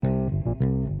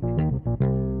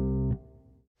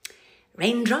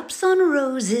Raindrops on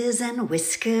roses and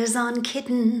whiskers on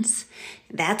kittens.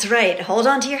 That's right. Hold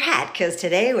on to your hat because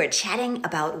today we're chatting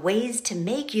about ways to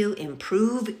make you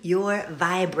improve your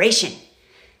vibration.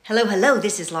 Hello.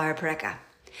 This is Laura Pareca.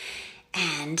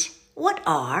 And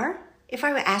if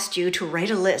I asked you to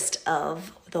write a list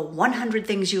of the 100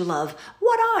 things you love,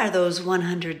 what are those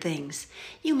 100 things?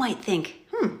 You might think,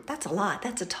 that's a lot.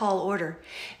 That's a tall order.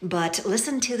 But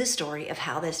listen to the story of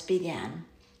how this began.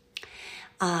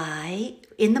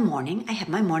 In the morning, I have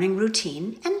my morning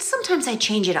routine, and sometimes I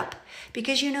change it up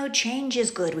because, change is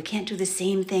good. We can't do the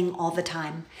same thing all the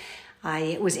time.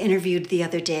 I was interviewed the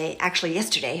other day, actually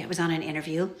yesterday, I was on an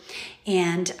interview,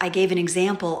 and I gave an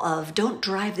example of don't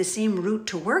drive the same route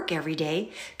to work every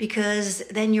day because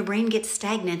then your brain gets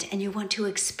stagnant and you want to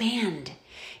expand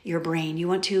your brain. You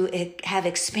want to have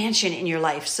expansion in your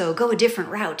life, so go a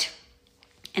different route.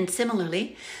 And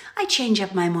similarly, I change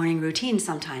up my morning routine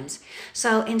sometimes.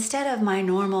 So instead of my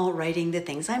normal writing the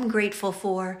things I'm grateful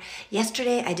for,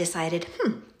 yesterday I decided,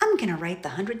 I'm going to write the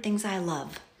 100 things I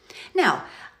love. Now,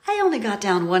 I only got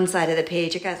down one side of the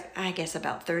page, I guess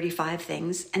about 35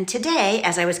 things. And today,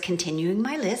 as I was continuing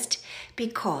my list,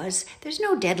 because there's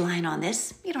no deadline on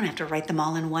this, you don't have to write them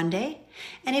all in one day.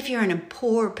 And if you're in a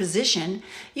poor position,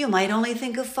 you might only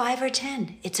think of 5 or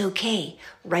 10. It's okay.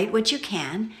 Write what you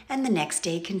can, and the next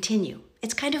day continue.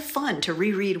 It's kind of fun to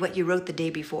reread what you wrote the day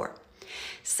before.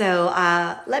 So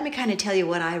let me kind of tell you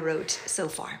what I wrote so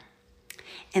far.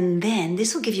 And then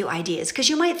this will give you ideas, because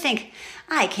you might think,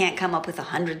 I can't come up with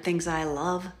 100 things I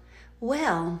love.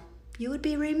 Well, you would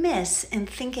be remiss in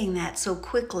thinking that so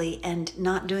quickly and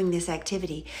not doing this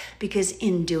activity, because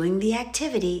in doing the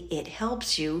activity, it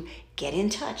helps you get in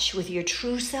touch with your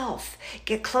true self,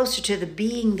 get closer to the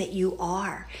being that you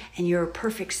are and your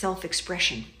perfect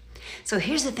self-expression. So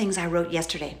here's the things I wrote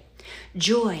yesterday.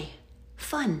 Joy,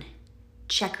 fun,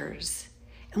 checkers.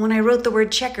 And when I wrote the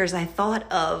word checkers, I thought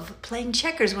of playing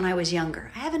checkers when I was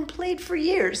younger. I haven't played for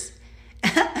years,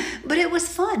 but it was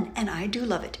fun, and I do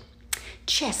love it.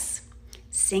 Chess,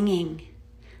 singing,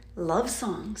 love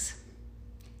songs,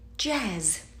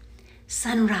 jazz,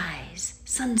 sunrise,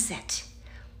 sunset,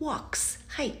 walks,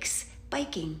 hikes,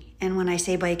 biking. And when I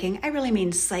say biking, I really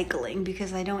mean cycling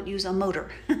because I don't use a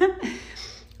motor.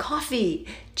 Coffee,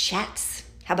 chats.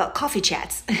 How about coffee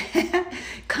chats?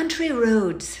 Country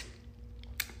roads.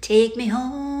 Take me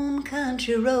home,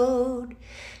 country road,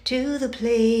 to the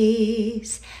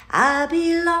place I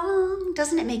belong.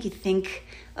 Doesn't it make you think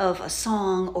of a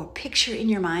song or picture in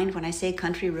your mind when I say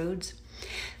country roads?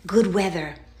 Good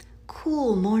weather,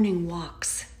 cool morning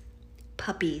walks,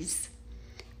 puppies,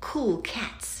 cool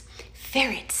cats,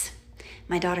 ferrets.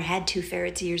 My daughter had 2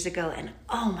 ferrets years ago, and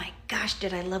oh my gosh,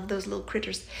 did I love those little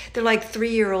critters. They're like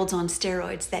 3-year-olds on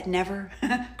steroids that never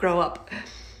grow up.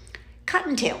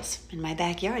 Cottontails in my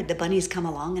backyard. The bunnies come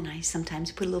along and I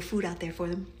sometimes put a little food out there for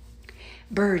them.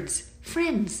 Birds,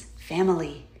 friends,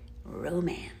 family,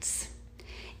 romance.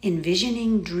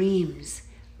 Envisioning dreams,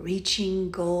 reaching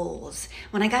goals.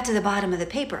 When I got to the bottom of the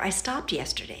paper, I stopped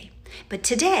yesterday. But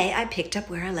today I picked up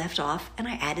where I left off and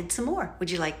I added some more.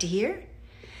 Would you like to hear?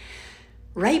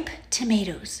 Ripe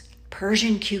tomatoes,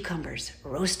 Persian cucumbers,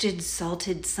 roasted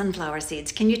salted sunflower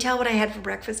seeds. Can you tell what I had for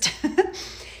breakfast?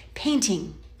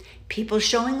 Painting. People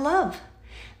showing love,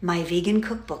 my vegan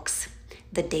cookbooks,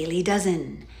 the Daily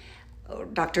Dozen,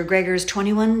 Dr. Greger's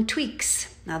 21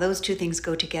 Tweaks. Now those 2 things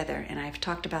go together, and I've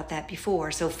talked about that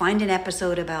before. So find an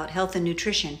episode about health and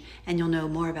nutrition, and you'll know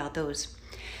more about those.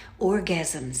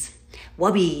 Orgasms,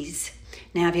 wubbies.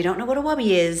 Now, if you don't know what a wubby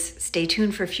is, stay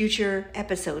tuned for future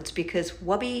episodes because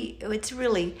wubby, it's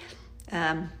really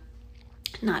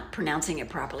not pronouncing it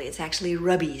properly. It's actually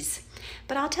rubbies.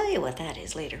 But I'll tell you what that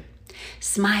is later.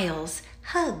 Smiles,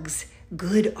 hugs,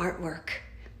 good artwork,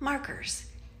 markers,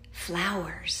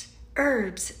 flowers,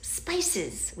 herbs,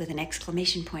 spices with an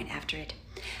exclamation point after it,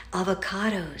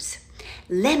 avocados,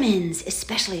 lemons,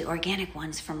 especially organic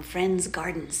ones from Friends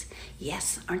Gardens.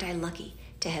 Yes, aren't I lucky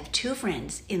to have 2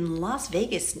 friends in Las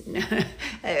Vegas.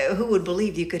 Who would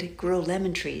believe you could grow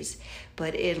lemon trees?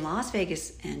 But in Las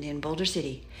Vegas and in Boulder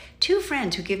City, 2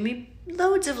 friends who give me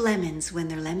loads of lemons when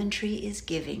their lemon tree is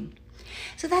giving.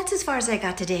 So that's as far as I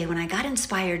got today when I got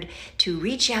inspired to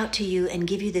reach out to you and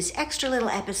give you this extra little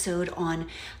episode on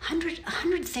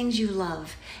 100 things you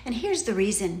love. And here's the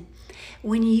reason.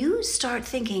 When you start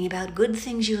thinking about good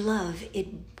things you love,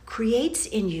 it creates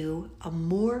in you a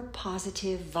more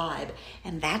positive vibe.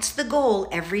 And that's the goal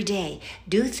every day.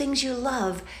 Do things you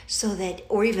love so that,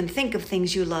 or even think of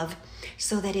things you love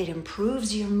so that it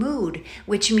improves your mood,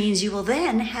 which means you will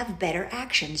then have better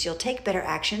actions. You'll take better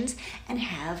actions and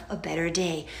have a better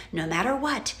day. No matter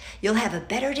what, you'll have a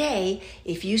better day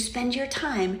if you spend your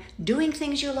time doing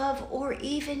things you love or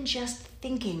even just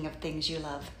thinking of things you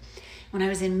love. When I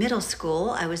was in middle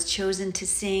school, I was chosen to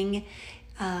sing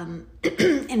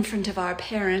in front of our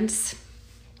parents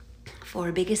for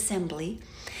a big assembly,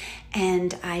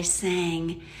 and I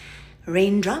sang,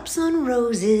 "Raindrops on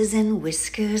roses and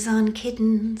whiskers on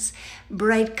kittens,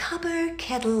 bright copper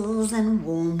kettles and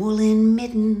warm woolen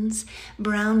mittens,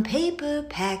 brown paper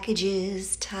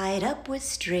packages tied up with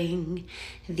string.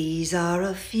 These are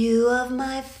a few of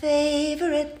my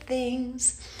favorite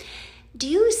things." Do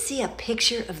you see a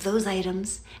picture of those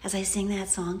items as I sing that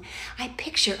song? I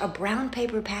picture a brown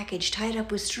paper package tied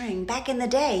up with string. Back in the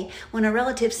day, when a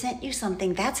relative sent you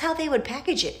something, that's how they would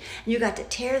package it. And you got to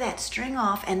tear that string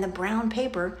off, and the brown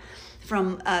paper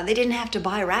from, they didn't have to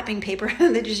buy wrapping paper.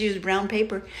 They just used brown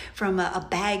paper from a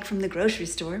bag from the grocery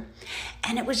store.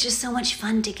 And it was just so much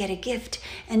fun to get a gift.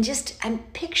 And just, I'm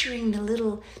picturing the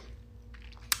little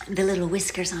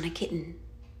whiskers on a kitten.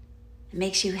 It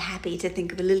makes you happy to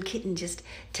think of a little kitten just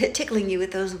tickling you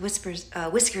with those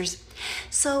whiskers.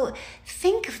 So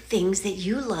think of things that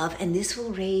you love, and this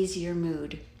will raise your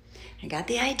mood. I got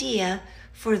the idea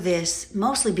for this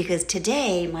mostly because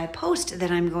today my post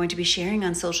that I'm going to be sharing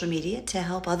on social media to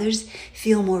help others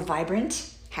feel more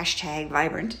vibrant,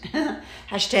 #vibrant,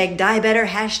 #die better,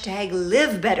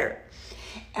 #live better,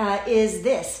 is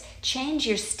this. Change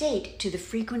your state to the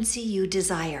frequency you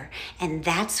desire. And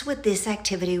that's what this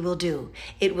activity will do.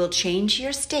 It will change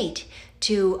your state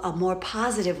to a more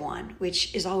positive one,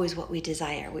 which is always what we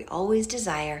desire. We always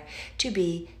desire to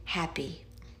be happy.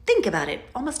 Think about it.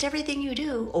 Almost everything you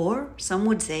do, or some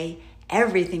would say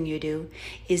everything you do,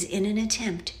 is in an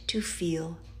attempt to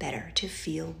feel better, to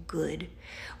feel good.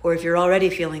 Or if you're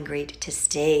already feeling great, to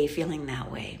stay feeling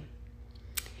that way.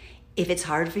 If it's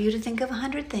hard for you to think of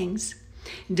 100 things,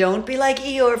 don't be like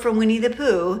Eeyore from Winnie the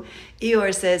Pooh.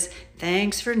 Eeyore says,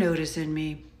 "Thanks for noticing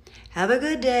me. Have a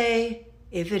good day,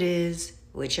 if it is,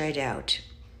 which I doubt."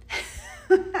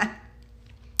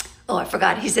 Oh, I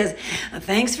forgot. He says,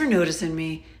 "Thanks for noticing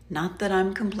me. Not that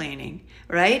I'm complaining,"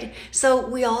 right? So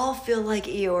we all feel like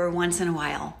Eeyore once in a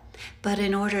while. But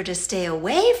in order to stay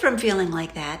away from feeling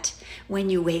like that,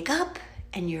 when you wake up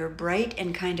and you're bright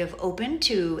and kind of open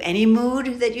to any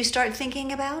mood that you start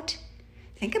thinking about,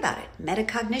 think about it.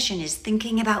 Metacognition is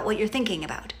thinking about what you're thinking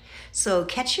about. So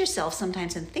catch yourself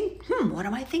sometimes and think, what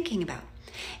am I thinking about?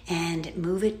 And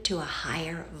move it to a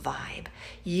higher vibe.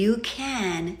 You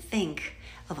can think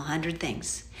of 100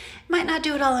 things. Might not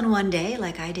do it all in one day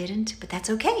like I didn't, but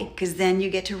that's okay, because then you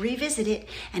get to revisit it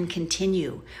and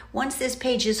continue. Once this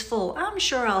page is full, I'm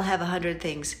sure I'll have 100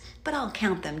 things, but I'll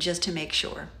count them just to make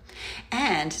sure.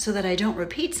 And so that I don't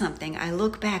repeat something, I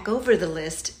look back over the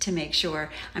list to make sure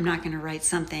I'm not going to write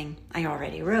something I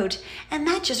already wrote. And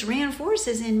that just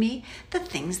reinforces in me the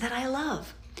things that I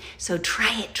love. So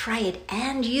try it,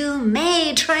 and you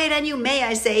may,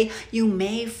 I say, you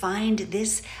may find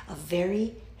this a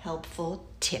very helpful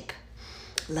tip.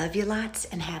 Love you lots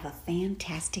and have a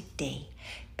fantastic day.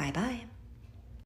 Bye-bye.